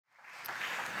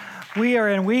We are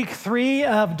in week 3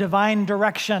 of Divine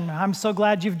Direction. I'm so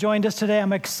glad you've joined us today.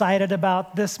 I'm excited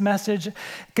about this message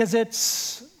because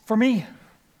it's for me,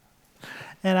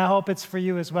 and I hope it's for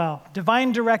you as well.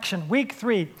 Divine Direction, week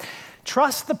 3.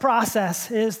 Trust the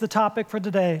process is the topic for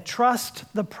today. Trust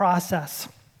the process.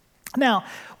 Now,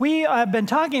 we have been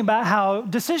talking about how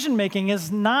decision-making is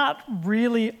not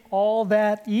really all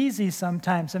that easy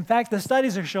sometimes. In fact, the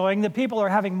studies are showing that people are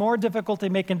having more difficulty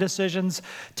making decisions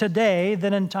today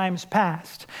than in times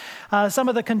past. Some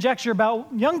of the conjecture about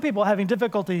young people having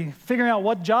difficulty figuring out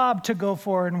what job to go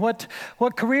for and what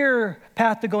career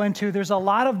path to go into, there's a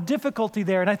lot of difficulty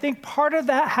there. And I think part of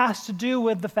that has to do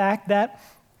with the fact that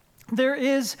there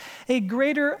is a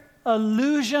greater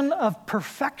illusion of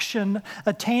perfection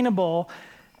attainable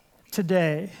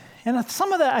today. And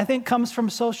some of that, I think, comes from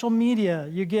social media.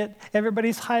 You get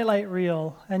everybody's highlight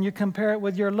reel, and you compare it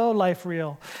with your low-life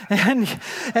reel. And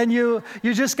you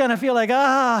just kind of feel like,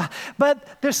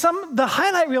 But the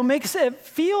highlight reel makes it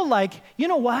feel like, you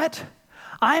know what?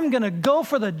 I'm going to go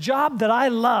for the job that I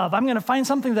love. I'm going to find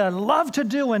something that I love to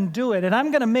do and do it. And I'm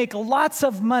going to make lots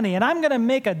of money. And I'm going to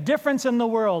make a difference in the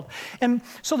world. And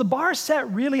so the bar is set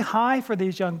really high for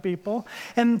these young people.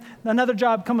 And another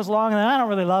job comes along, and I don't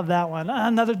really love that one.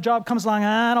 Another job comes along,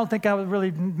 and I don't think that really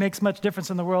makes much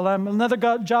difference in the world. Another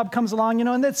job comes along,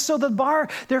 and so the bar,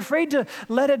 they're afraid to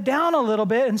let it down a little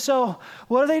bit. And so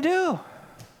what do?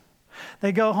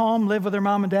 They go home, live with their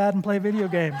mom and dad, and play video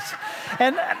games.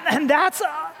 And that's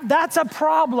a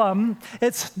problem.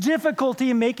 It's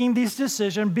difficulty in making these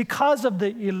decisions because of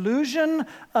the illusion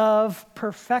of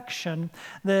perfection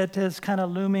that is kind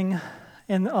of looming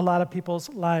in a lot of people's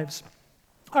lives.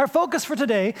 Our focus for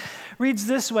today reads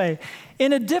this way.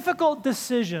 In a difficult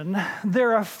decision,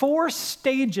 there are 4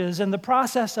 stages in the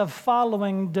process of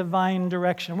following divine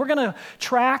direction. We're going to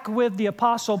track with the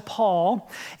Apostle Paul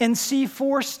and see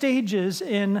 4 stages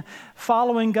in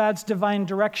following God's divine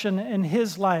direction in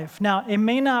his life. Now, it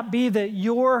may not be that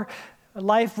your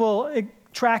life will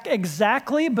track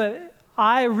exactly, but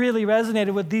I really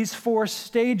resonated with these 4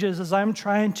 stages as I'm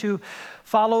trying to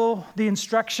follow the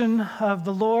instruction of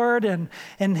the Lord and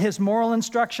his moral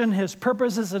instruction, his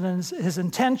purposes and his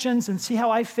intentions, and see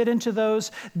how I fit into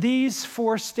those. These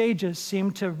 4 stages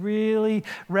seem to really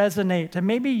resonate, and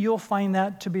maybe you'll find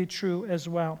that to be true as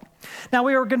well. Now,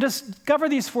 we are going to discover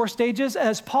these 4 stages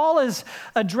as Paul is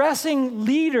addressing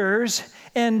leaders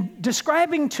and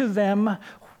describing to them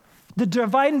the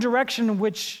divine direction in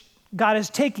which God is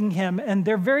taking him, and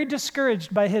they're very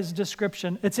discouraged by his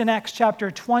description. It's in Acts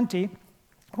chapter 20,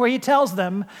 where he tells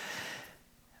them,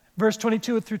 verse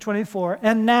 22 through 24,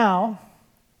 "And now,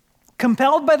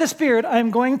 compelled by the Spirit, I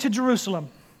am going to Jerusalem,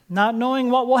 not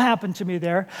knowing what will happen to me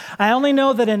there. I only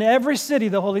know that in every city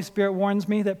the Holy Spirit warns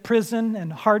me that prison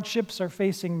and hardships are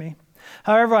facing me.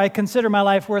 However, I consider my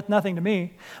life worth nothing to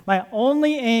me. My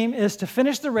only aim is to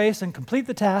finish the race and complete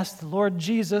the task the Lord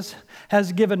Jesus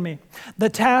has given me, the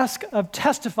task of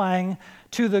testifying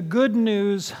to the good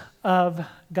news of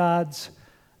God's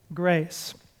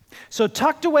grace." So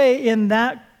tucked away in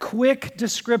that quick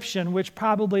description, which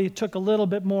probably took a little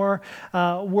bit more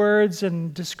words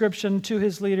and description to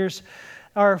his leaders,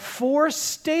 are 4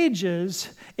 stages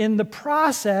in the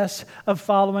process of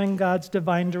following God's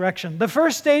divine direction. The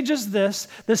first stage is this,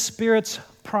 the Spirit's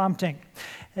prompting.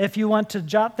 If you want to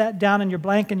jot that down in your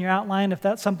blank in your outline, if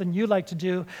that's something you like to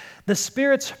do, the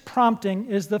Spirit's prompting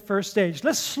is the first stage.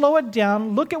 Let's slow it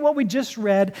down, look at what we just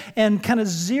read, and kind of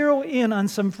zero in on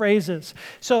some phrases.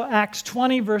 So Acts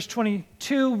 20, verse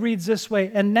 22 reads this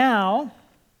way, "And now,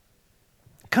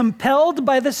 compelled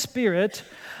by the Spirit,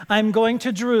 I'm going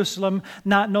to Jerusalem,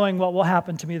 not knowing what will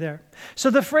happen to me there." So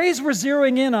the phrase we're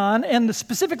zeroing in on, and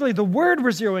specifically the word we're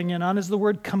zeroing in on, is the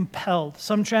word compelled.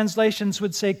 Some translations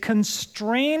would say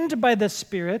constrained by the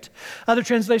Spirit. Other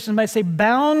translations might say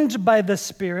bound by the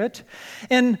Spirit.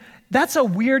 And that's a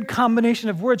weird combination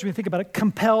of words when you think about it: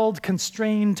 compelled,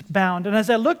 constrained, bound. And as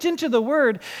I looked into the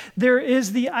word, there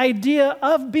is the idea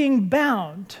of being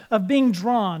bound, of being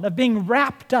drawn, of being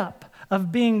wrapped up, of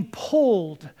being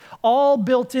pulled, all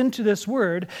built into this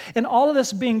word, and all of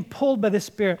this being pulled by the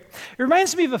Spirit. It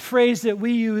reminds me of a phrase that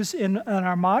we use in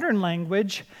our modern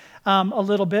language a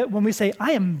little bit when we say,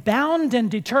 "I am bound and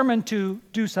determined to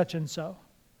do such and so."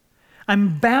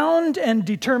 I'm bound and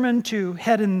determined to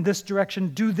head in this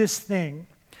direction, do this thing.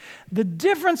 The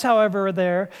difference, however,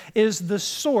 there is the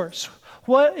source.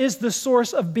 What is the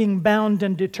source of being bound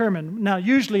and determined? Now,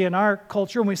 usually in our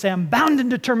culture, when we say, "I'm bound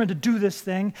and determined to do this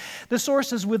thing," the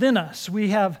source is within us. We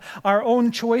have our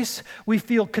own choice. We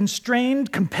feel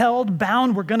constrained, compelled,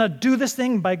 bound. We're going to do this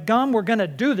thing. By gum, we're going to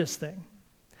do this thing.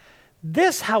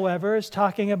 This, however, is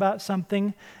talking about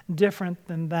something different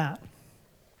than that.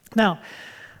 Now,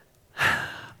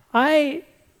 I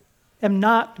am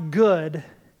not good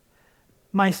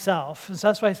myself. So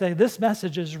that's why I say this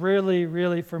message is really,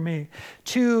 really for me,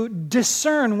 to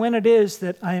discern when it is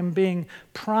that I am being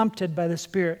prompted by the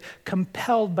Spirit,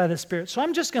 compelled by the Spirit. So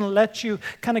I'm just going to let you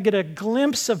kind of get a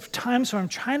glimpse of times where I'm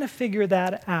trying to figure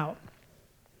that out.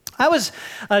 I was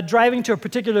driving to a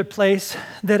particular place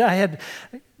that I had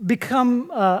become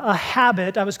a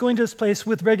habit. I was going to this place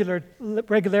with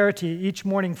regularity each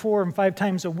morning 4 and 5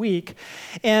 times a week.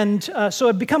 And so it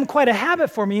had become quite a habit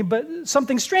for me, but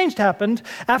something strange happened.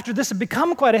 After this had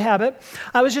become quite a habit,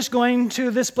 I was just going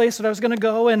to this place that I was going to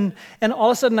go, and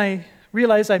all of a sudden I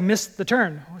realized I missed the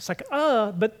turn. It's like,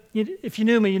 but if you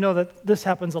knew me, you know that this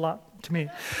happens a lot to me.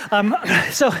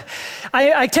 So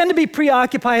I tend to be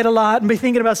preoccupied a lot and be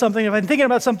thinking about something. If I'm thinking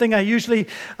about something, I usually,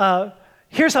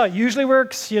 here's how it usually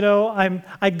works.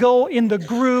 I go in the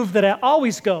groove that I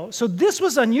always go. So this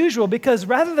was unusual because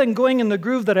rather than going in the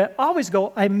groove that I always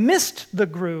go, I missed the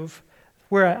groove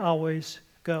where I always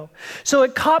go. So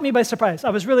it caught me by surprise.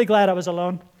 I was really glad I was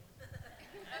alone.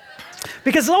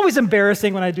 Because it's always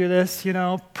embarrassing when I do this,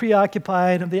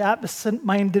 preoccupied. And the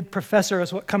absent-minded professor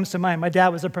is what comes to mind. My dad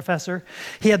was a professor.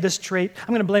 He had this trait. I'm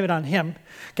going to blame it on him,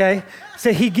 okay?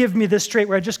 So he gave me this trait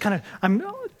where I just I'm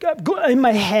in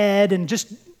my head and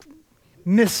just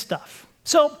miss stuff.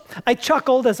 So I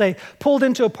chuckled as I pulled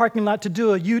into a parking lot to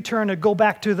do a U-turn and go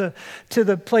back to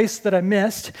the place that I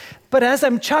missed. But as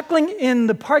I'm chuckling in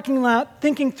the parking lot,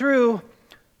 thinking through,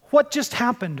 what just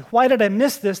happened? Why did I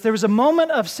miss this? There was a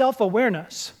moment of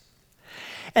self-awareness.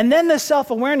 And then this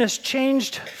self-awareness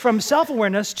changed from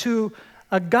self-awareness to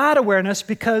a God-awareness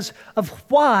because of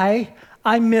why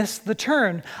I missed the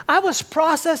turn. I was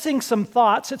processing some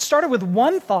thoughts. It started with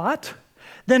one thought.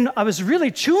 Then I was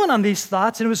really chewing on these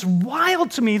thoughts, and it was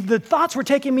wild to me. The thoughts were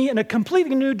taking me in a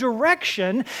completely new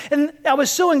direction, and I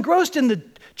was so engrossed in the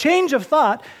change of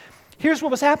thought. Here's what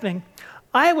was happening.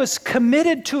 I was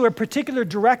committed to a particular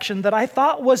direction that I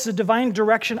thought was the divine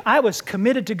direction I was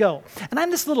committed to go. And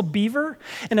I'm this little beaver,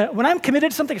 and when I'm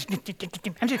committed to something,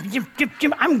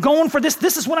 I'm going for this.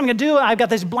 This is what I'm going to do. I've got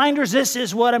these blinders. This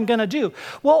is what I'm going to do.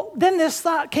 Well, then this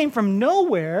thought came from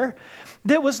nowhere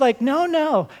that was like,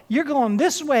 no, you're going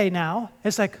this way now.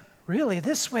 It's like, really,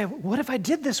 this way? What if I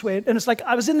did this way? And it's like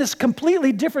I was in this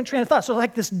completely different train of thought. So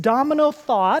like this domino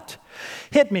thought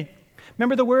hit me.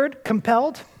 Remember the word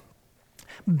compelled?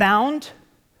 Bound,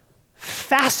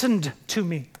 fastened to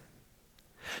me.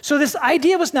 So this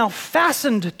idea was now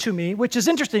fastened to me, which is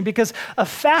interesting because a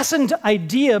fastened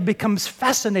idea becomes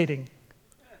fascinating.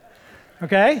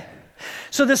 Okay?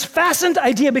 So this fastened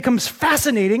idea becomes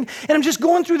fascinating, and I'm just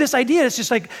going through this idea. It's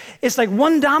like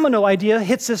one domino idea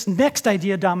hits this next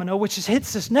idea domino, which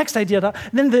hits this next idea, and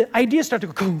then the ideas start to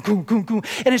go, boom, boom, boom, boom,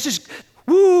 and it's just,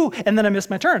 woo, and then I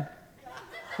miss my turn,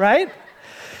 right?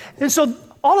 And so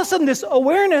all of a sudden, this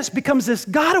awareness becomes this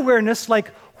God awareness, like,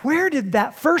 where did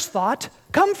that first thought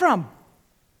come from?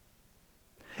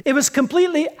 It was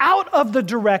completely out of the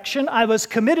direction I was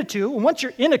committed to. And once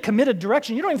you're in a committed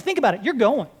direction, you don't even think about it. You're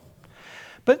going.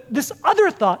 But this other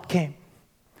thought came.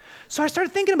 So I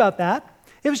started thinking about that.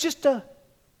 It was just a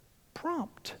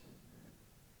prompt.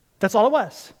 That's all it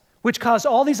was, which caused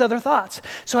all these other thoughts.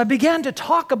 So I began to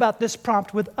talk about this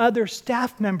prompt with other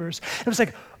staff members. It was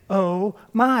like, oh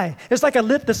my. It's like I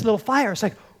lit this little fire. It's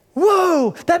like,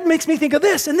 whoa, that makes me think of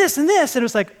this and this and this. And it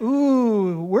was like,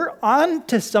 ooh, we're on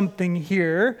to something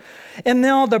here. And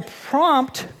now the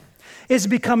prompt is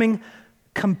becoming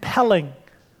compelling.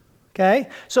 Okay?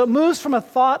 So it moves from a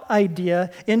thought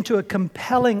idea into a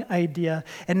compelling idea,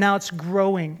 and now it's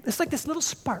growing. It's like this little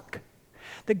spark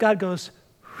that God goes,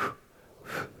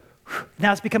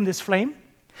 now it's become this flame.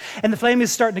 And the flame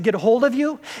is starting to get a hold of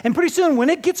you. And pretty soon, when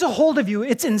it gets a hold of you,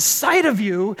 it's inside of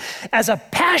you as a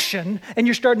passion, and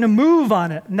you're starting to move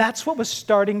on it. And that's what was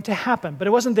starting to happen. But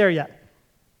it wasn't there yet.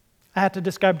 I had to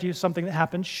describe to you something that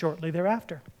happened shortly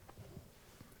thereafter.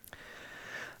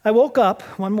 I woke up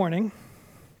one morning,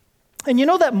 and you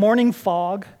know that morning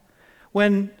fog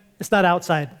when it's not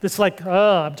outside. It's like,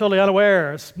 I'm totally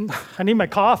unaware. I need my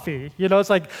coffee. It's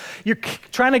like you're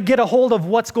trying to get a hold of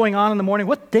what's going on in the morning.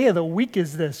 What day of the week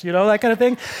is this? That kind of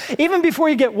thing. Even before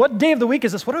you get, what day of the week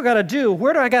is this? What do I got to do?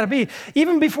 Where do I got to be?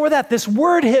 Even before that, this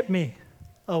word hit me,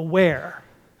 aware.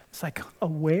 It's like,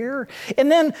 aware?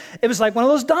 And then it was like one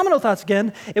of those domino thoughts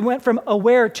again. It went from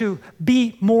aware to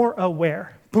be more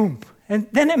aware. Boom. And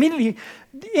then immediately,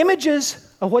 the images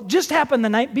of what just happened the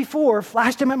night before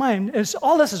flashed in my mind.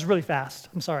 All this is really fast.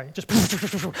 I'm sorry. Just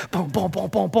boom, boom, boom,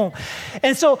 boom, boom.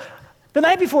 And so The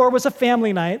night before was a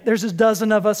family night. There's a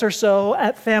dozen of us or so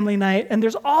at family night, and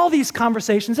there's all these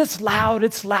conversations. It's loud,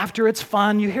 it's laughter, it's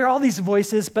fun. You hear all these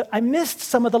voices, but I missed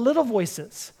some of the little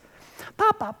voices.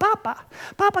 Papa, Papa,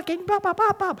 Papa, King, Papa,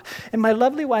 Papa, Papa. And my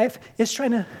lovely wife is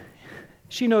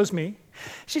she knows me.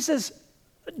 She says,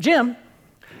 Jim,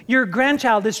 your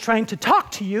grandchild is trying to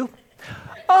talk to you.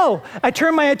 Oh, I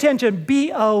turn my attention,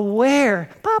 be aware.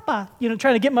 Papa,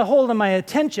 trying to get my hold of my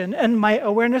attention, and my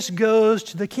awareness goes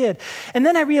to the kid. And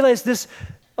then I realized this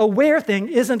aware thing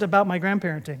isn't about my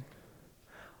grandparenting.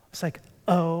 It's like,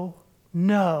 oh,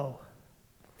 no.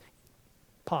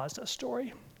 Pause the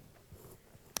story.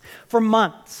 For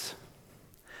months,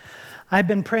 I've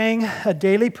been praying a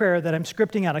daily prayer that I'm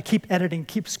scripting out. I keep editing,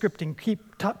 keep scripting, keep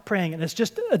praying, and it's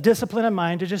just a discipline of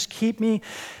mine to just keep me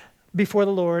before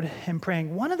the Lord and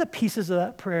praying. One of the pieces of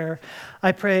that prayer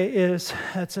I pray is,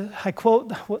 I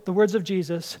quote the words of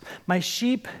Jesus, my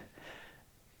sheep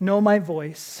know my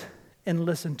voice and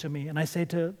listen to me. And I say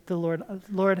to the Lord,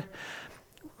 Lord,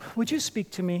 would you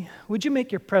speak to me? Would you make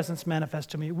your presence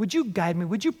manifest to me? Would you guide me?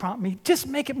 Would you prompt me? Just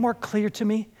make it more clear to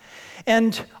me.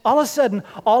 And all of a sudden,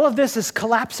 all of this is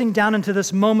collapsing down into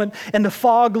this moment, and the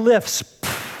fog lifts.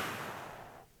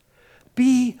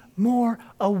 Be more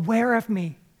aware of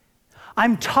me.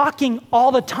 I'm talking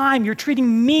all the time. You're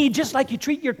treating me just like you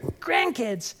treat your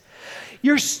grandkids.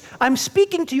 I'm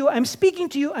speaking to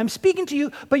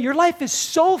you, but your life is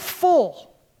so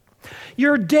full.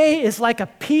 Your day is like a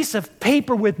piece of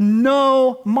paper with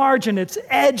no margin. It's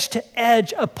edge to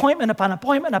edge, appointment upon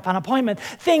appointment upon appointment,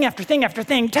 thing after thing after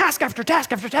thing, task after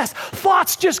task after task,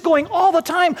 thoughts just going all the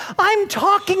time. I'm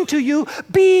talking to you.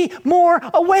 Be more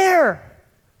aware.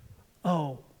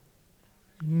 Oh,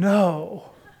 no.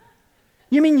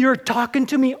 You mean you're talking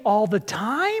to me all the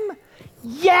time?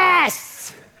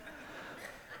 Yes!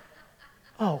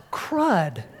 Oh,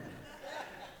 crud.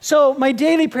 So my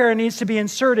daily prayer needs to be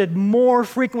inserted more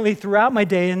frequently throughout my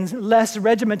day in less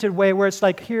regimented way where it's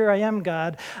like, here I am,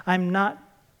 God. I'm not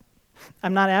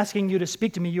asking you to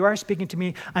speak to me. You are speaking to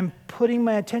me. I'm putting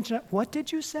my attention at, what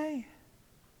did you say?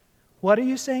 What are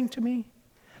you saying to me?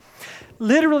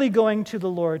 Literally going to the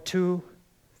Lord to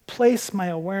place my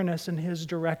awareness in His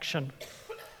direction.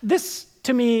 This,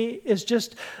 to me, is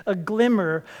just a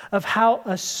glimmer of how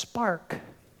a spark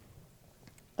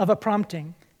of a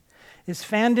prompting is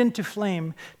fanned into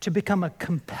flame to become a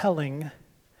compelling,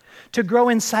 to grow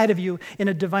inside of you in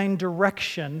a divine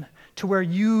direction to where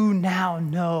you now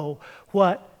know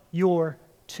what you're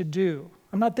to do.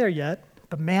 I'm not there yet,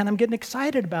 but man, I'm getting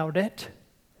excited about it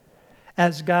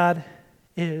as God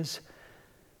is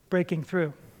breaking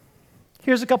through.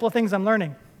 Here's a couple of things I'm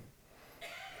learning.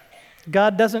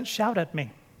 God doesn't shout at me.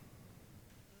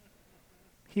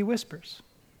 He whispers.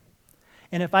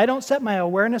 And if I don't set my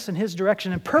awareness in His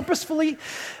direction and purposefully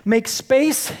make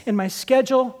space in my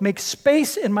schedule, make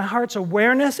space in my heart's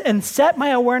awareness, and set my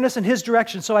awareness in His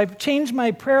direction. So I've changed my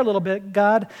prayer a little bit.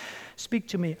 God, speak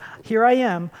to me. Here I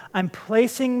am. I'm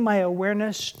placing my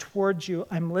awareness towards you.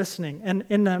 I'm listening.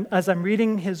 And as I'm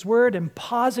reading His word and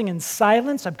pausing in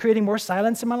silence, I'm creating more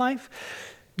silence in my life,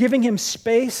 giving Him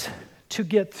space to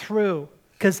get through,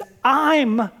 because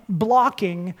I'm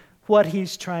blocking what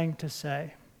He's trying to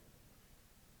say.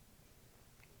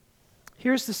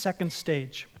 Here's the second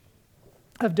stage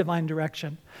of divine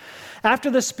direction. After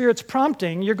the Spirit's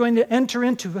prompting, you're going to enter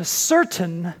into a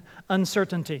certain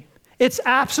uncertainty. It's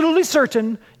absolutely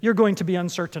certain you're going to be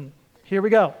uncertain. Here we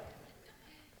go.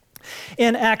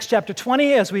 In Acts chapter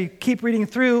 20, as we keep reading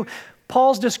through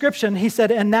Paul's description, he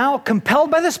said, and now,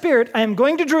 compelled by the Spirit, I am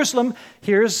going to Jerusalem.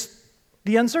 Here's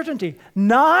the uncertainty.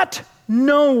 Not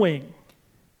knowing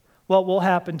what will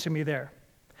happen to me there.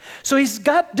 So he's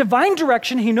got divine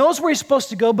direction. He knows where he's supposed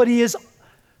to go, but he is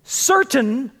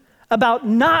certain about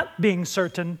not being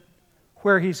certain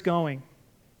where he's going.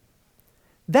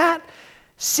 That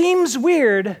seems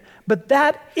weird, but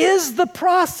that is the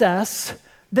process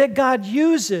that God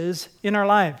uses in our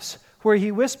lives, where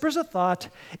He whispers a thought,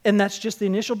 and that's just the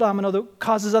initial domino that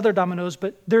causes other dominoes,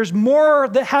 but there's more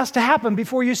that has to happen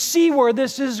before you see where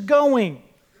this is going.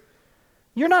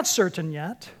 You're not certain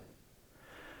yet.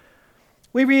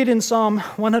 We read in Psalm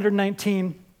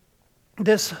 119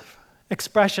 this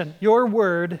expression, your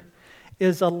word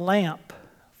is a lamp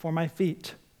for my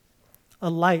feet, a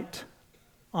light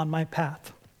on my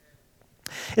path.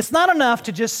 It's not enough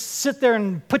to just sit there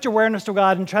and put your awareness to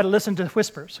God and try to listen to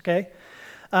whispers, okay?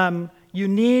 You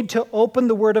need to open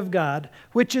the Word of God,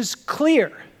 which is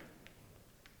clear.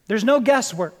 There's no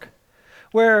guesswork,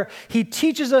 where He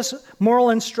teaches us moral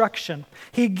instruction.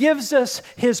 He gives us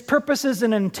His purposes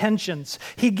and intentions.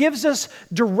 He gives us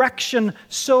direction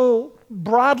so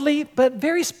broadly, but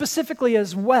very specifically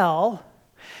as well.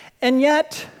 And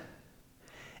yet,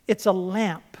 it's a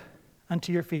lamp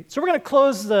unto your feet. So we're going to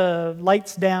close the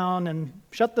lights down and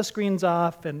shut the screens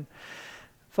off and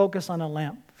focus on a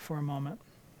lamp for a moment.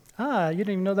 You didn't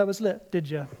even know that was lit, did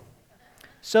you?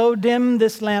 So dim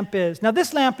this lamp is. Now,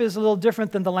 this lamp is a little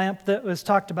different than the lamp that was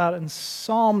talked about in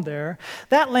Psalm there.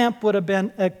 That lamp would have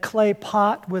been a clay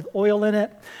pot with oil in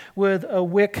it, with a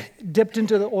wick dipped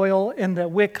into the oil and the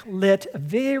wick lit, a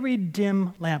very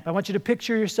dim lamp. I want you to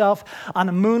picture yourself on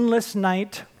a moonless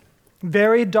night,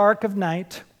 very dark of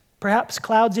night, perhaps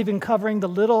clouds even covering the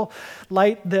little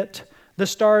light that the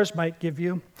stars might give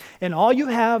you. And all you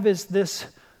have is this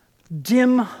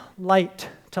dim light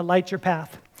to light your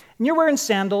path. And you're wearing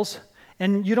sandals,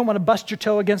 and you don't want to bust your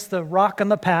toe against the rock on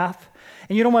the path,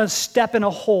 and you don't want to step in a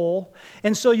hole.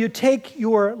 And so you take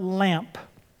your lamp,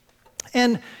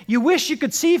 and you wish you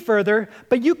could see further,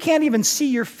 but you can't even see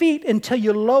your feet until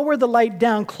you lower the light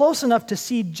down close enough to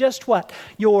see just what?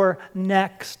 Your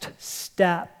next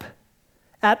step.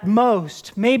 At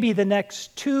most, maybe the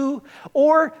next 2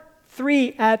 or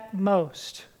 3 at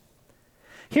most.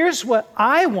 Here's what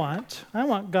I want. I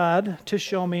want God to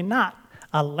show me not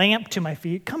a lamp to my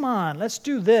feet. Come on, let's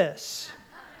do this.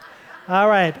 All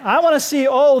right, I want to see,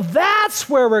 that's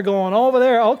where we're going, over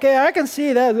there. Okay, I can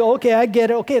see that. Okay, I get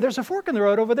it. Okay, there's a fork in the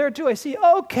road over there too. I see,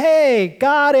 okay,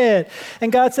 got it. And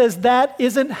God says, that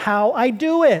isn't how I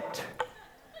do it.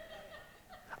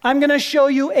 I'm going to show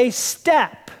you a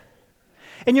step.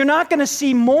 And you're not going to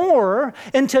see more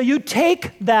until you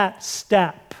take that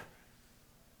step.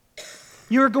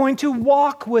 You're going to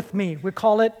walk with me. We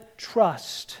call it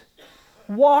trust.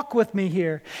 Walk with me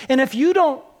here. And if you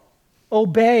don't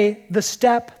obey the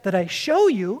step that I show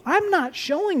you, I'm not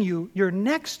showing you your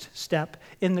next step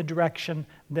in the direction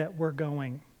that we're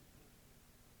going.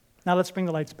 Now let's bring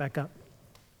the lights back up.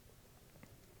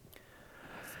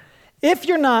 If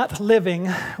you're not living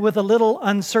with a little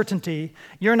uncertainty,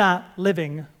 you're not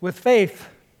living with faith.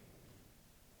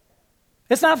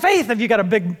 It's not faith if you got a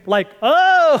big,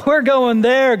 we're going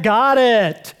there, got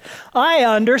it. I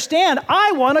understand.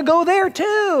 I want to go there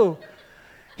too.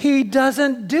 He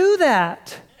doesn't do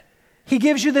that. He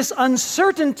gives you this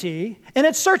uncertainty, and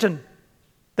it's certain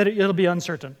that it'll be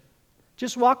uncertain.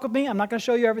 Just walk with me. I'm not going to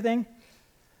show you everything.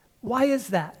 Why is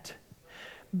that?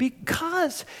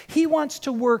 Because he wants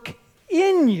to work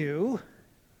in you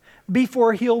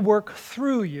before he'll work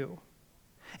through you.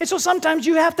 And so sometimes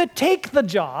you have to take the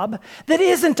job that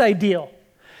isn't ideal.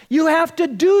 You have to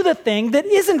do the thing that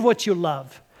isn't what you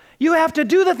love. You have to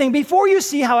do the thing before you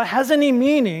see how it has any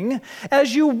meaning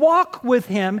as you walk with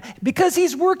him, because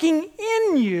he's working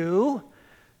in you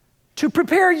to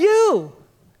prepare you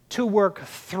to work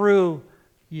through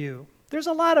you. There's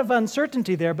a lot of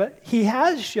uncertainty there, but he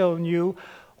has shown you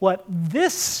what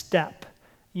this step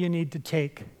you need to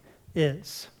take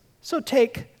is. So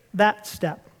take that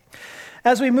step.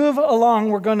 As we move along,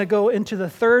 we're going to go into the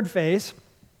third phase.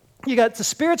 You got the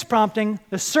Spirit's prompting,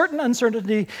 the certain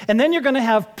uncertainty, and then you're going to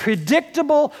have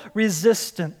predictable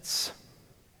resistance.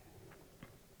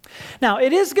 Now,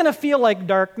 it is going to feel like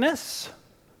darkness,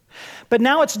 but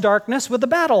now it's darkness with a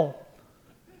battle.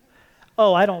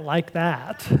 Oh, I don't like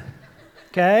that.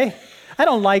 Okay? I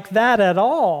don't like that at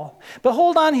all. But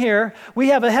hold on here. We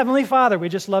have a Heavenly Father. We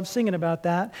just love singing about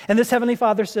that. And this Heavenly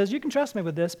Father says, you can trust me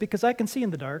with this because I can see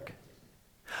in the dark.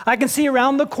 I can see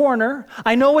around the corner.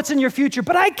 I know what's in your future,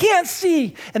 but I can't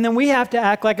see. And then we have to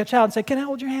act like a child and say, can I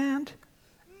hold your hand?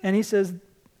 And he says,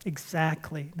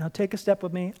 exactly. Now take a step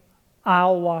with me.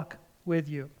 I'll walk with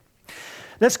you.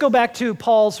 Let's go back to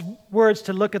Paul's words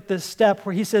to look at this step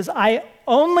where he says, I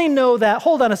only know that.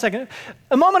 Hold on a second.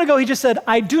 A moment ago, he just said,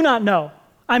 I do not know.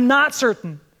 I'm not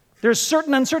certain. There's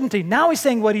certain uncertainty. Now he's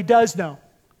saying what he does know.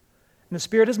 And the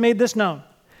Spirit has made this known.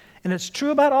 And it's true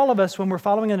about all of us when we're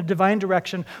following in a divine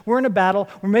direction. We're in a battle.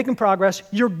 We're making progress.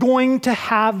 You're going to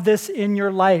have this in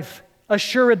your life,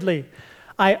 assuredly.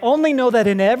 I only know that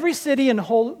in every city and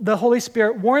the Holy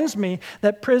Spirit warns me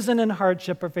that prison and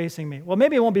hardship are facing me. Well,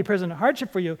 maybe it won't be prison and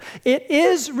hardship for you. It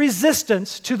is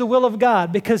resistance to the will of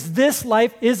God because this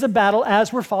life is a battle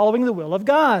as we're following the will of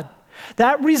God.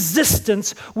 That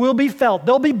resistance will be felt.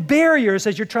 There'll be barriers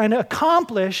as you're trying to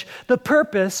accomplish the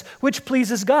purpose which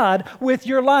pleases God with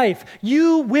your life.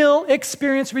 You will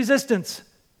experience resistance.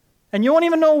 And you won't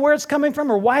even know where it's coming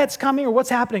from or why it's coming or what's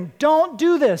happening. Don't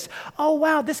do this. Oh,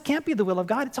 wow, this can't be the will of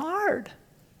God. It's hard.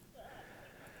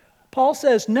 Paul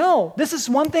says, no, this is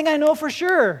one thing I know for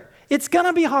sure. It's going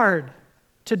to be hard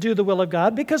to do the will of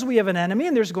God because we have an enemy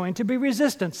and there's going to be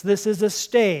resistance. This is a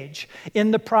stage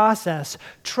in the process.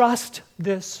 Trust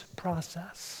this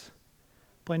process.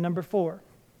 Point number 4.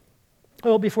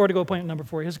 Oh, before to go point number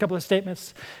 4, here's a couple of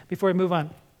statements before we move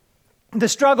on. The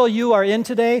struggle you are in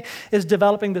today is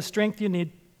developing the strength you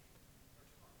need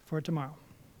for tomorrow.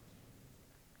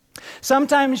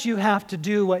 Sometimes you have to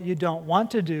do what you don't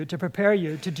want to do to prepare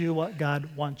you to do what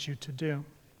God wants you to do.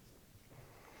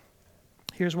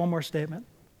 Here's one more statement.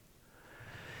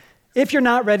 If you're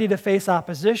not ready to face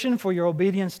opposition for your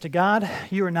obedience to God,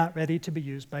 you are not ready to be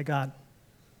used by God.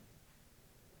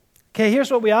 Okay,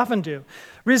 here's what we often do.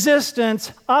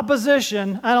 Resistance,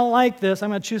 opposition, I don't like this. I'm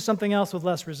going to choose something else with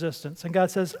less resistance. And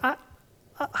God says,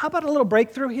 how about a little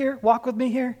breakthrough here? Walk with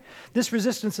me here. This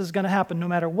resistance is going to happen no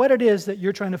matter what it is that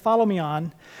you're trying to follow me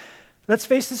on. Let's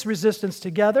face this resistance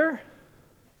together,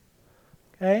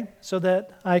 okay, so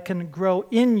that I can grow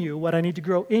in you what I need to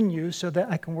grow in you so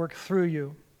that I can work through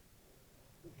you.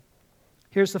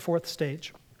 Here's the 4th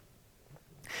stage.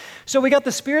 So we got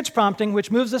the Spirit's prompting,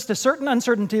 which moves us to certain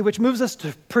uncertainty, which moves us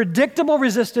to predictable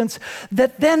resistance,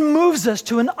 that then moves us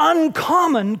to an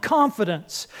uncommon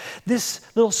confidence. This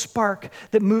little spark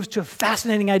that moves to a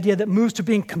fascinating idea, that moves to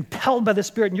being compelled by the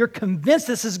Spirit, and you're convinced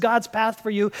this is God's path for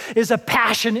you, is a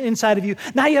passion inside of you.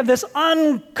 Now you have this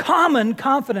uncommon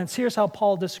confidence. Here's how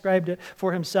Paul described it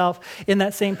for himself in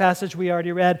that same passage we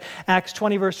already read, Acts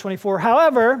 20, verse 24.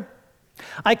 However,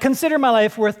 I consider my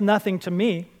life worth nothing to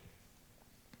me.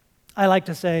 I like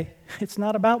to say, it's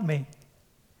not about me.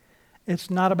 It's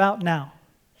not about now.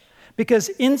 Because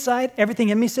inside, everything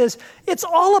in me says, it's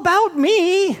all about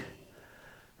me.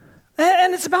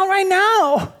 And it's about right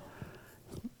now.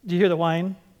 Do you hear the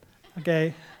whine?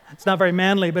 Okay. It's not very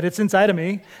manly, but it's inside of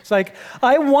me. It's like,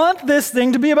 I want this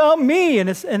thing to be about me.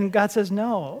 And God says,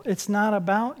 no, it's not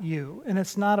about you. And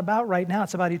it's not about right now.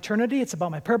 It's about eternity. It's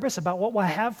about my purpose, about what I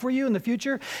have for you in the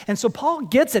future. And so Paul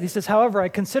gets it. He says, however, I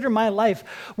consider my life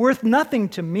worth nothing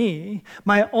to me.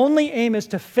 My only aim is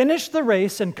to finish the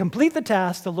race and complete the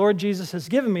task the Lord Jesus has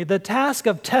given me, the task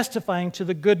of testifying to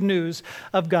the good news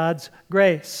of God's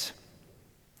grace.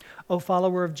 O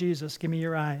follower of Jesus, give me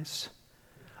your eyes.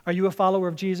 Are you a follower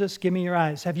of Jesus? Give me your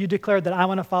eyes. Have you declared that I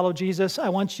want to follow Jesus? I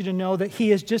want you to know that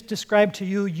he has just described to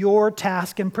you your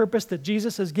task and purpose that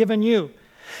Jesus has given you.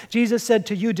 Jesus said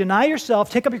to you, deny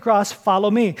yourself, take up your cross, follow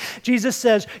me. Jesus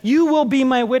says, you will be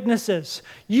my witnesses.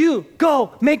 You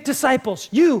go make disciples.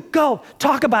 You go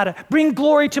talk about it. Bring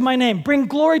glory to my name. Bring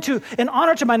glory to and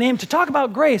honor to my name to talk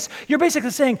about grace. You're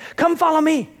basically saying, come follow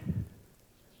me.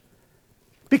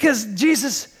 Because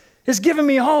Jesus has given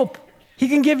me hope. He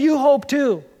can give you hope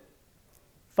too.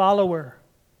 Follower.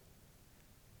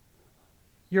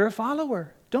 You're a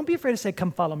follower. Don't be afraid to say,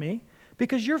 come follow me,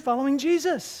 because you're following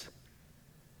Jesus.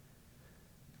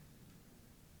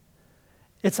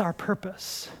 It's our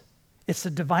purpose. It's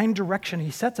the divine direction he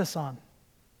sets us on.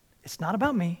 It's not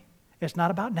about me. It's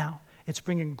not about now. It's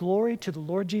bringing glory to the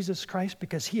Lord Jesus Christ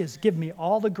because he has given me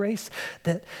all the grace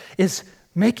that is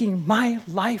making my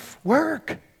life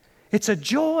work. It's a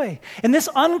joy. And this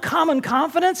uncommon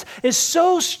confidence is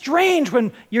so strange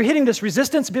when you're hitting this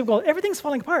resistance. People go, everything's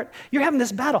falling apart. You're having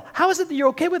this battle. How is it that you're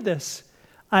okay with this?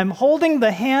 I'm holding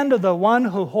the hand of the one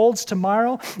who holds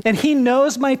tomorrow, and he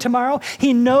knows my tomorrow.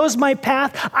 He knows my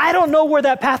path. I don't know where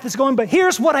that path is going, but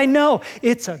here's what I know.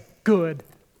 It's a good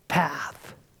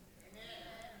path.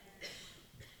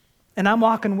 And I'm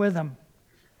walking with him.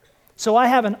 So I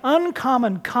have an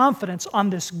uncommon confidence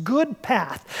on this good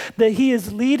path that he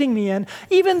is leading me in,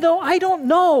 even though I don't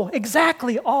know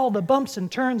exactly all the bumps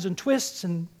and turns and twists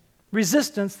and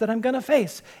resistance that I'm going to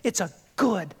face. It's a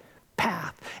good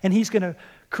path, and he's going to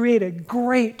create a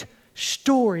great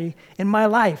story in my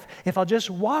life if I'll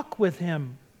just walk with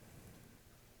him.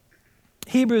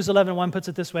 Hebrews 11:1 puts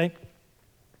it this way.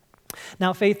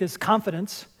 Now faith is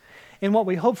confidence in what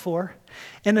we hope for,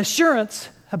 and assurance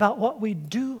about what we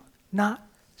do not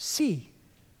see.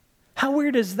 How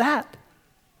weird is that?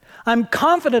 I'm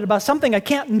confident about something I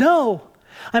can't know.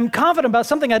 I'm confident about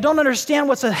something I don't understand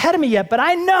what's ahead of me yet, but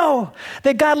I know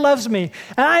that God loves me,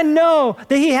 and I know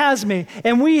that he has me,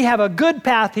 and we have a good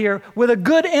path here with a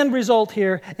good end result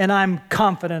here, and I'm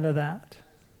confident of that.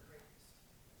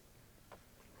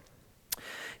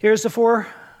 Here's the 4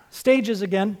 stages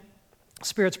again.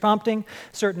 Spirit's prompting,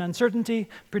 certain uncertainty,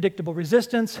 predictable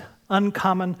resistance,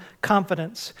 uncommon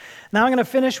confidence. Now I'm going to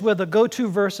finish with a go-to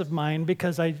verse of mine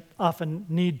because I often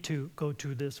need to go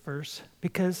to this verse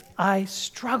because I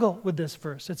struggle with this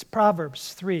verse. It's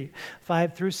Proverbs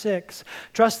 3:5-6.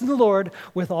 Trust in the Lord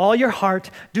with all your heart.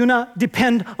 Do not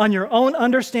depend on your own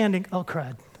understanding. Oh,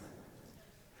 crud.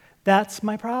 That's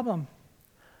my problem.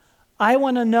 I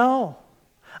want to know.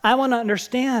 I want to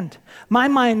understand. My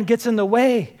mind gets in the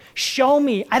way. Show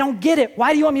me. I don't get it.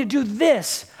 Why do you want me to do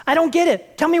this? I don't get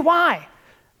it. Tell me why.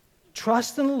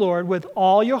 trust in the Lord with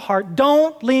all your heart.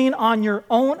 Don't lean on your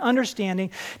own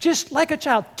understanding. Just like a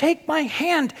child, take my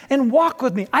hand and walk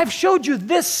with me. I've showed you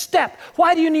this step.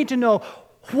 Why do you need to know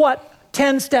what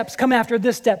 10 steps come after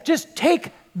this step? Just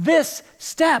take this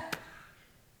step.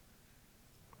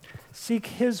 Seek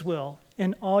His will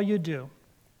in all you do.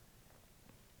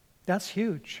 That's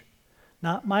huge.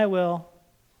 Not my will,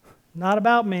 not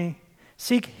about me.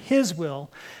 Seek His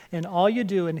will in all you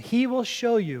do, and He will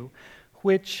show you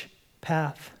which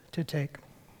path to take.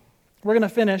 We're going to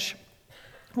finish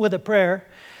with a prayer,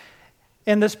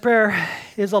 and this prayer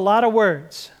is a lot of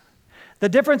words. The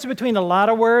difference between a lot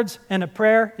of words and a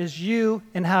prayer is you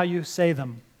and how you say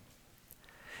them.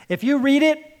 If you read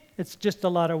it, it's just a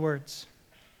lot of words.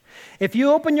 If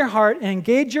you open your heart and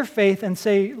engage your faith and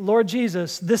say, Lord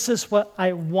Jesus, this is what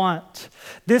I want.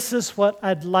 This is what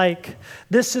I'd like.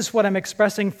 This is what I'm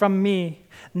expressing from me.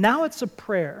 Now it's a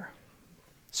prayer.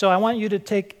 So I want you to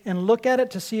take and look at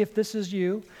it to see if this is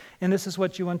you and this is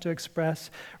what you want to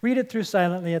express. Read it through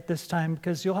silently at this time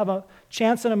because you'll have a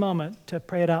chance in a moment to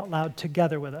pray it out loud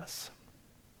together with us.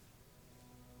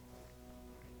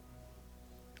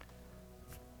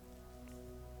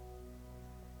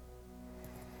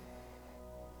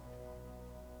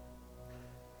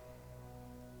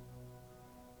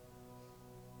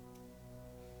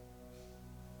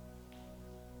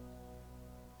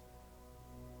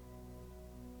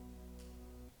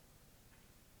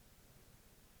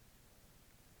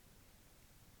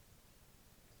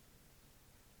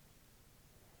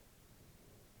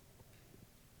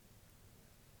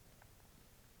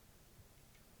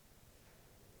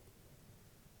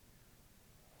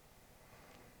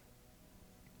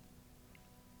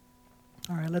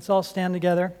 All right, let's all stand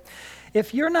together.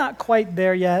 If you're not quite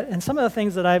there yet, and some of the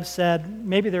things that I've said,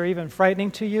 maybe they're even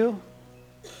frightening to you,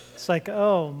 it's like,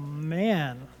 oh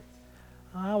man,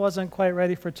 I wasn't quite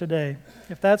ready for today.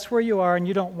 If that's where you are and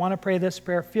you don't want to pray this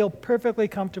prayer, feel perfectly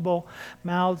comfortable,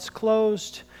 mouths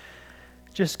closed,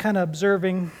 just kind of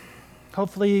observing.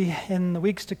 Hopefully in the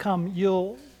weeks to come,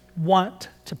 you'll want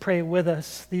to pray with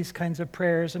us these kinds of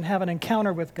prayers and have an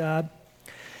encounter with God.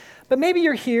 But maybe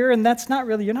you're here and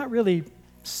you're not really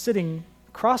sitting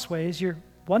crossways. You're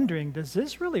wondering, does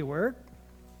this really work?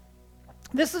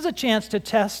 This is a chance to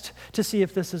test to see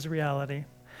if this is reality.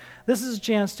 This is a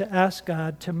chance to ask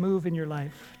God to move in your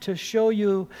life, to show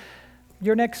you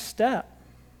your next step,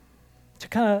 to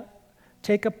kind of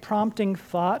take a prompting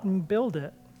thought and build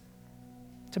it,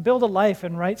 to build a life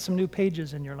and write some new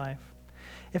pages in your life.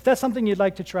 If that's something you'd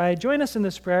like to try, join us in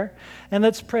this prayer, and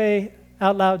let's pray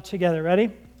out loud together.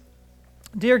 Ready?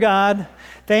 Dear God,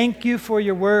 thank you for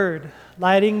your word,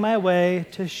 lighting my way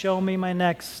to show me my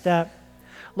next step.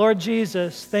 Lord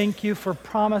Jesus, thank you for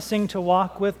promising to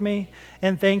walk with me,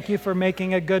 and thank you for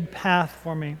making a good path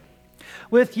for me.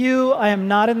 With you, I am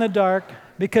not in the dark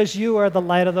because you are the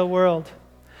light of the world.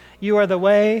 You are the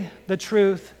way, the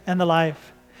truth, and the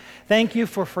life. Thank you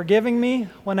for forgiving me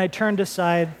when I turned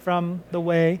aside from the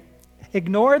way,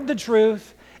 ignored the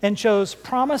truth, and chose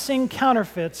promising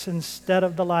counterfeits instead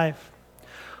of the life.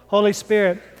 Holy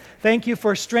Spirit, thank you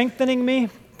for strengthening me,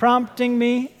 prompting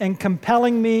me, and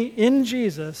compelling me in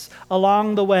Jesus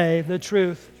along the way, the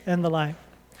truth, and the life.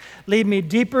 Lead me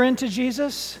deeper into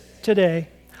Jesus today,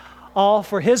 all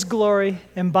for His glory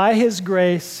and by His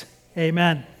grace.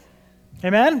 Amen.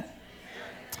 Amen?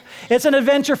 It's an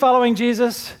adventure following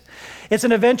Jesus. It's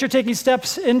an adventure taking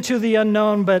steps into the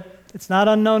unknown, but it's not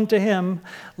unknown to Him.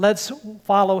 Let's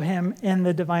follow Him in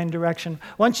the divine direction.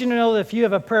 I want you to know that if you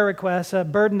have a prayer request, a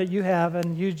burden that you have,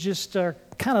 and you just are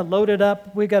kind of loaded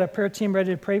up, we've got a prayer team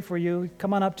ready to pray for you.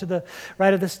 Come on up to the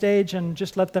right of the stage and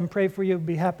just let them pray for you. We'll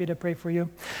be happy to pray for you.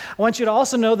 I want you to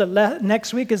also know that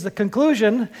next week is the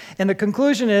conclusion, and the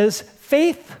conclusion is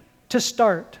faith to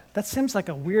start. That seems like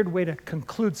a weird way to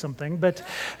conclude something, but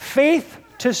faith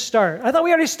to start. I thought we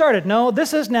already started. No,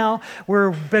 this is now.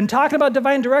 We've been talking about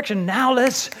divine direction. Now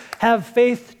let's have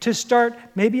faith to start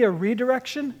maybe a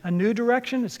redirection, a new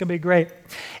direction. It's going to be great.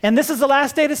 And this is the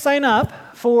last day to sign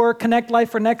up for Connect Life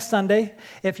for next Sunday.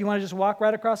 If you want to just walk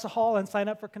right across the hall and sign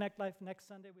up for Connect Life next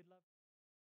Sunday, we'd love